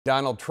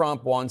Donald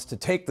Trump wants to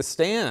take the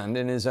stand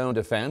in his own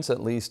defense.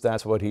 At least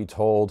that's what he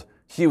told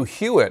Hugh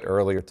Hewitt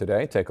earlier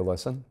today. Take a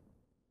listen.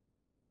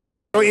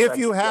 So if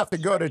you have to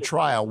go to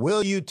trial,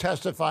 will you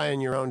testify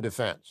in your own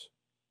defense?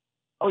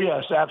 Oh,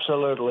 yes,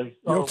 absolutely.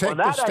 You'll take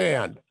the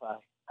stand.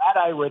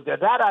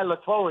 That I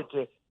look forward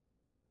to.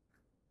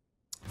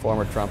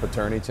 Former Trump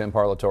attorney Tim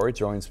Parlatore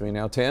joins me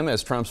now. Tim,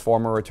 as Trump's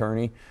former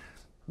attorney,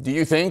 do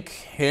you think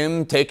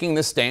him taking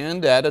the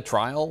stand at a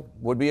trial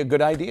would be a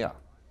good idea?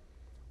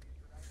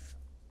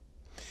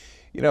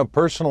 You know,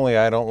 personally,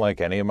 I don't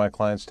like any of my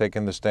clients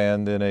taking the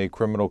stand in a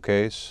criminal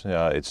case.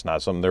 It's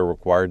not something they're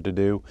required to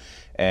do.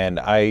 And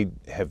I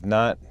have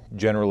not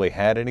generally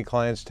had any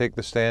clients take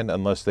the stand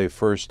unless they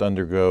first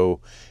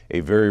undergo a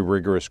very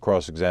rigorous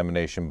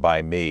cross-examination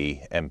by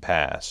me and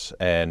pass.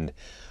 And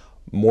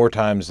more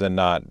times than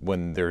not,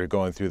 when they're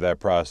going through that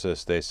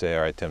process, they say,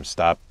 all right, Tim,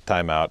 stop,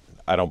 time out.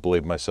 I don't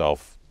believe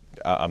myself.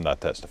 I'm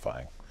not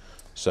testifying.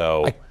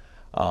 So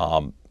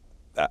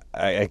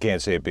I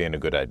can't see it being a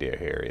good idea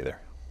here either.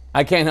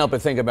 I can't help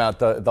but think about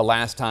the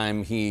last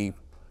time he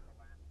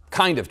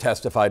kind of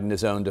testified in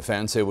his own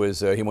defense. It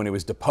was when he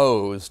was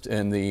deposed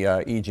in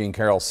the E. Jean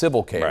Carroll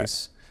civil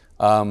case.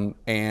 Right.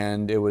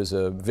 And it was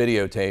a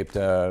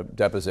videotaped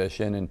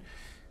deposition. And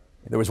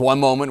there was one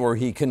moment where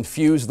he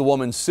confused the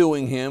woman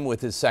suing him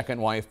with his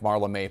second wife,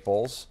 Marla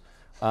Maples.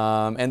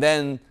 And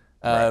then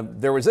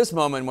there was this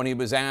moment when he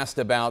was asked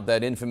about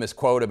that infamous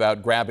quote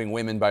about grabbing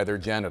women by their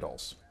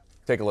genitals.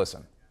 Take a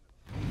listen.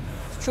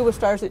 It's true with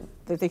stars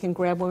that they can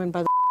grab women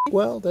by the...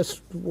 Well,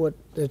 that's what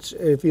it's.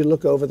 If you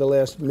look over the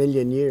last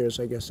million years,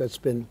 I guess that's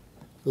been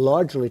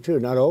largely true.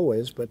 Not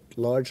always, but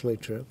largely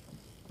true.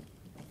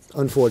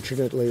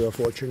 Unfortunately or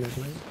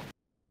fortunately.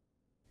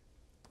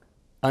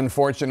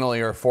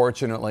 Unfortunately or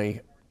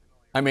fortunately.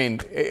 I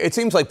mean, it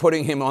seems like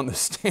putting him on the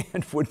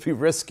stand would be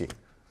risky.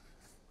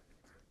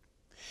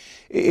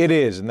 It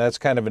is, and that's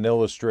kind of an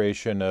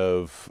illustration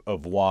of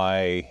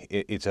why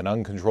it's an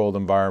uncontrolled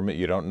environment.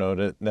 You don't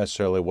know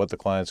necessarily what the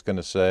client's going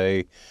to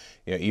say.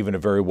 You know, even a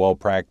very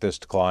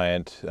well-practiced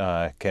client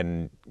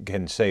can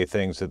say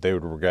things that they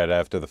would regret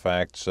after the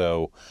fact.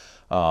 So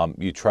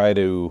you try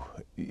to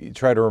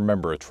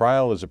remember a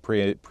trial is a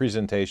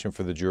presentation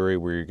for the jury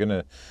where you're going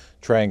to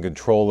try and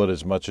control it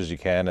as much as you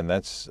can, and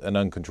that's an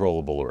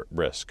uncontrollable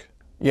risk.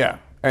 Yeah,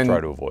 and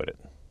try to avoid it.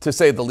 To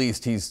say the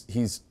least,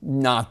 he's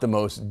not the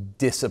most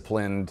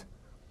disciplined,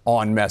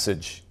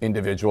 on-message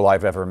individual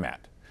I've ever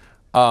met.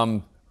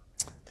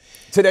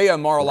 Today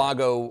on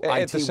Mar-a-Lago,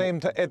 at the same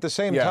time, at the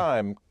same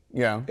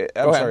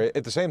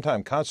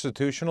time,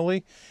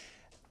 constitutionally,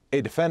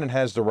 a defendant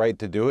has the right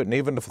to do it, and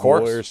even if the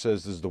lawyer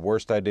says this is the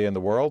worst idea in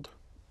the world,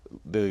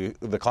 the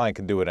client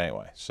can do it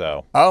anyway.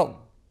 So,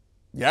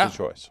 it's a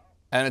choice,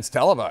 and it's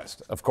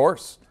televised, of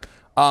course.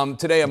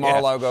 Today, a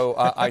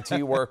Mar-a-Lago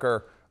IT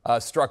worker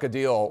struck a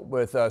deal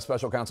with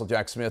Special Counsel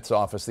Jack Smith's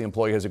office. The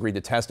employee has agreed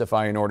to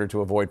testify in order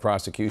to avoid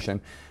prosecution.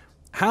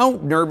 How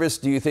nervous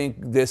do you think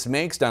this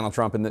makes Donald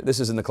Trump? And this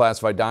is in the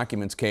classified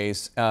documents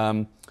case.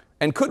 And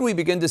could we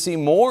begin to see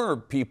more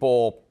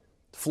people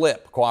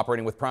flip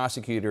cooperating with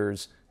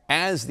prosecutors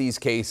as these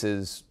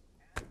cases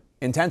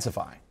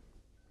intensify?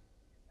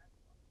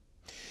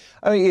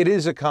 I mean, it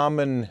is a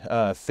common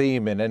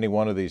theme in any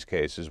one of these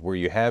cases where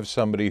you have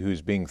somebody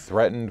who's being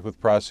threatened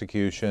with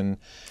prosecution,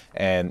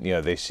 and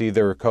they see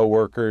their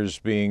coworkers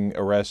being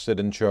arrested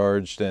and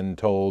charged and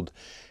told,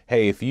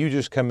 hey, if you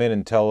just come in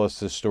and tell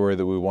us the story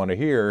that we want to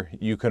hear,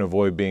 you can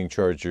avoid being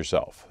charged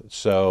yourself.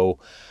 So,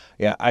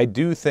 yeah, I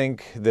do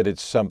think that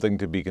it's something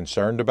to be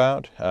concerned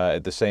about.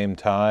 At the same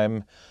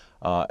time,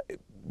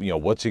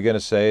 what's he going to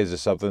say? Is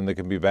this something that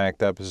can be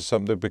backed up? Is it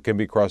something that can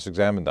be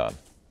cross-examined on?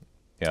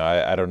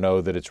 I don't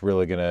know that it's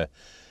really going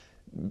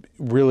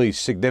to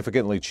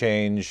significantly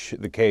change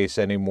the case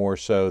any more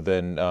so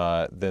than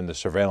the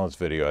surveillance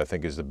video, I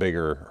think, is the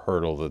bigger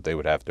hurdle that they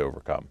would have to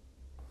overcome.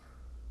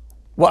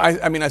 Well,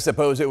 I mean, I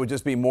suppose it would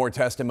just be more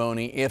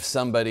testimony if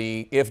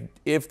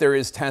there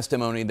is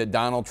testimony that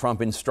Donald Trump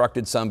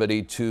instructed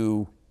somebody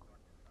to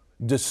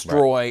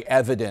destroy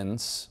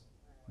evidence.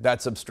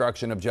 That's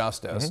obstruction of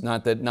justice.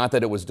 Mm-hmm. Not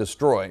that it was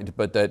destroyed,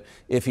 but that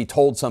if he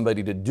told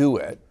somebody to do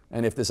it,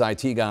 and if this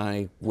IT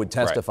guy would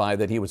testify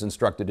that he was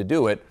instructed to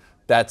do it,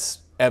 that's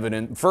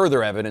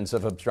further evidence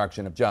of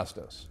obstruction of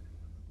justice.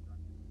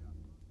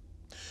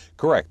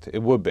 Correct.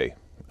 It would be.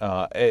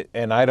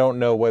 And I don't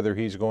know whether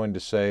he's going to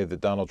say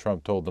that Donald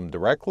Trump told them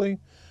directly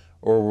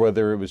or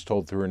whether it was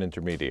told through an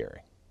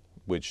intermediary,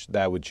 which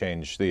that would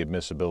change the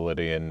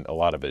admissibility and a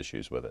lot of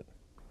issues with it.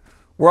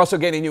 We're also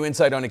getting new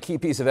insight on a key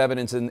piece of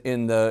evidence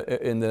in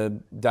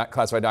the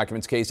classified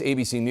documents case.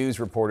 ABC News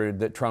reported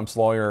that Trump's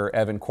lawyer,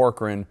 Evan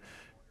Corcoran,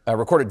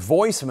 recorded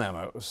voice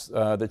memos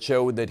that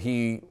showed that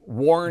he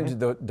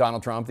warned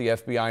Donald Trump the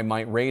FBI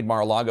might raid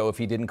Mar-a-Lago if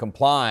he didn't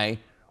comply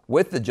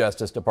with the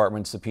Justice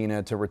Department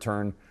subpoena to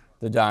return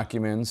the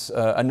documents.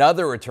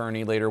 Another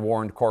attorney later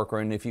warned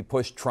Corcoran if he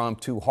pushed Trump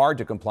too hard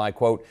to comply,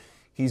 quote,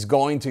 he's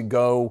going to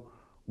go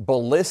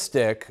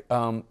ballistic.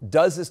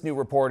 Does this new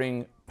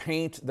reporting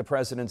paint the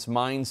president's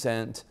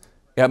mindset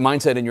Mine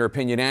said, in your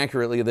opinion,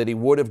 accurately, that he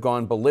would have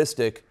gone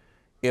ballistic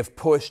if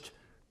pushed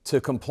to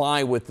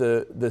comply with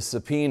the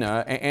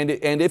subpoena.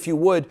 And if you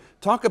would,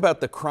 talk about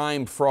the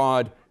crime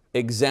fraud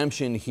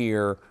exemption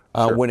here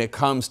when it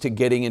comes to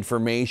getting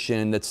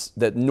information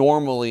that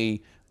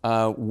normally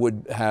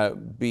would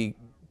be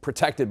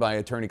protected by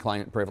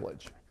attorney-client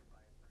privilege.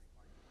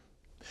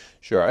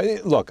 Sure.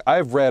 Look,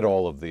 I've read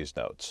all of these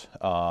notes,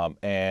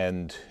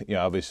 and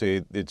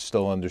obviously it's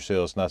still under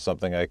seal. It's not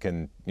something I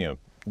can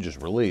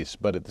just release.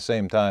 But at the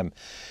same time,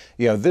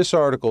 this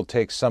article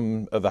takes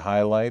some of the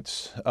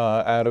highlights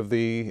out of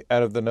the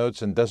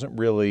notes and doesn't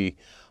really,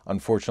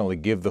 unfortunately,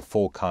 give the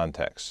full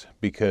context,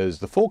 because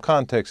the full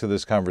context of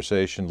this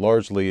conversation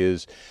largely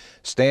is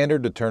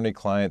standard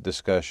attorney-client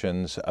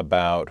discussions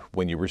about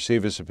when you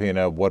receive a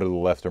subpoena, what are the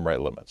left and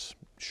right limits.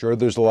 Sure,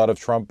 there's a lot of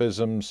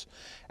Trumpisms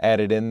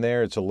added in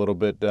there. It's a little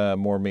bit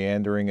more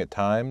meandering at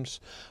times,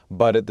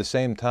 but at the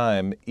same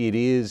time, it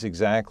is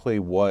exactly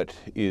what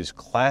is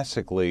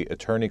classically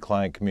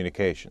attorney-client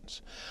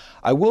communications.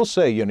 I will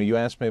say, you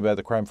asked me about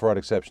the crime fraud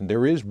exception.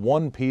 There is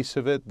one piece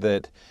of it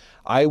that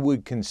I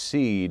would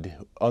concede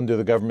under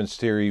the government's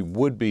theory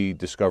would be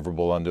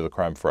discoverable under the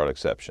crime fraud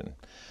exception.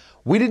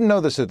 We didn't know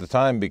this at the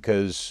time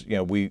because,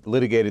 we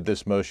litigated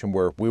this motion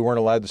where we weren't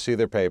allowed to see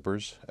their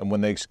papers. And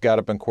when they got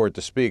up in court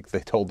to speak,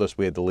 they told us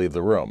we had to leave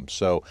the room.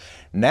 So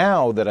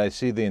now that I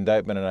see the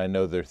indictment and I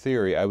know their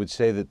theory, I would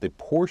say that the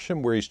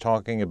portion where he's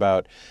talking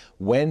about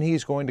when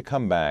he's going to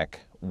come back,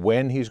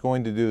 when he's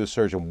going to do the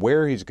search, and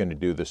where he's going to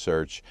do the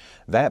search,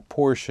 that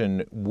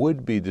portion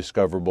would be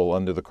discoverable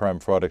under the crime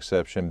fraud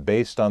exception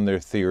based on their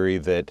theory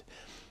that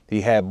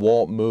he had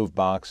Walt move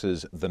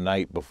boxes the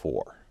night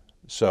before.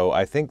 So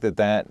I think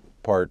that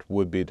part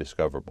would be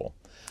discoverable.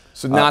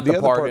 So not the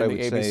part in the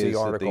ABC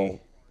article.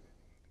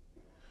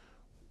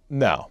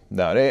 No,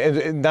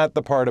 and not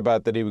the part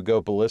about that he would go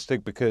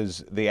ballistic,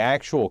 because the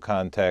actual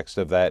context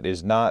of that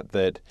is not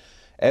that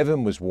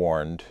Evan was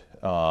warned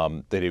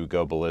that he would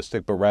go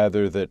ballistic, but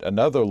rather that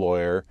another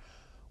lawyer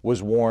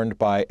was warned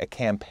by a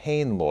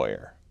campaign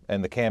lawyer.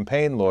 And the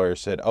campaign lawyer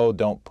said, oh,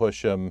 don't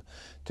push him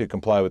to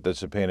comply with the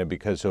subpoena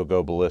because he'll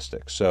go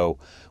ballistic. So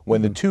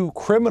when the two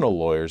criminal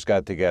lawyers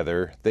got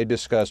together, they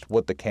discussed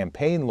what the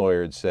campaign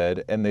lawyer had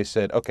said, and they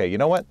said, okay, you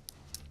know what?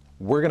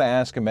 We're going to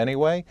ask him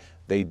anyway.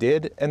 They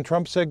did, and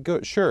Trump said,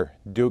 sure,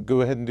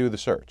 go ahead and do the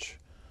search.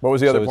 What was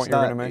the other point you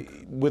were going to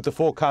make? With the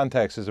full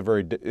context is a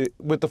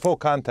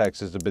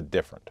bit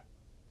different.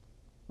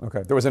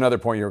 Okay. There was another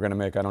point you were going to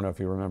make. I don't know if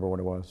you remember what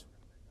it was.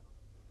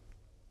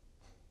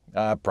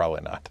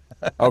 Probably not.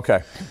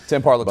 Okay.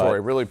 Tim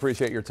Parlatore, really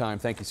appreciate your time.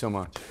 Thank you so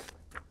much.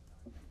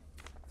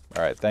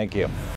 All right. Thank you.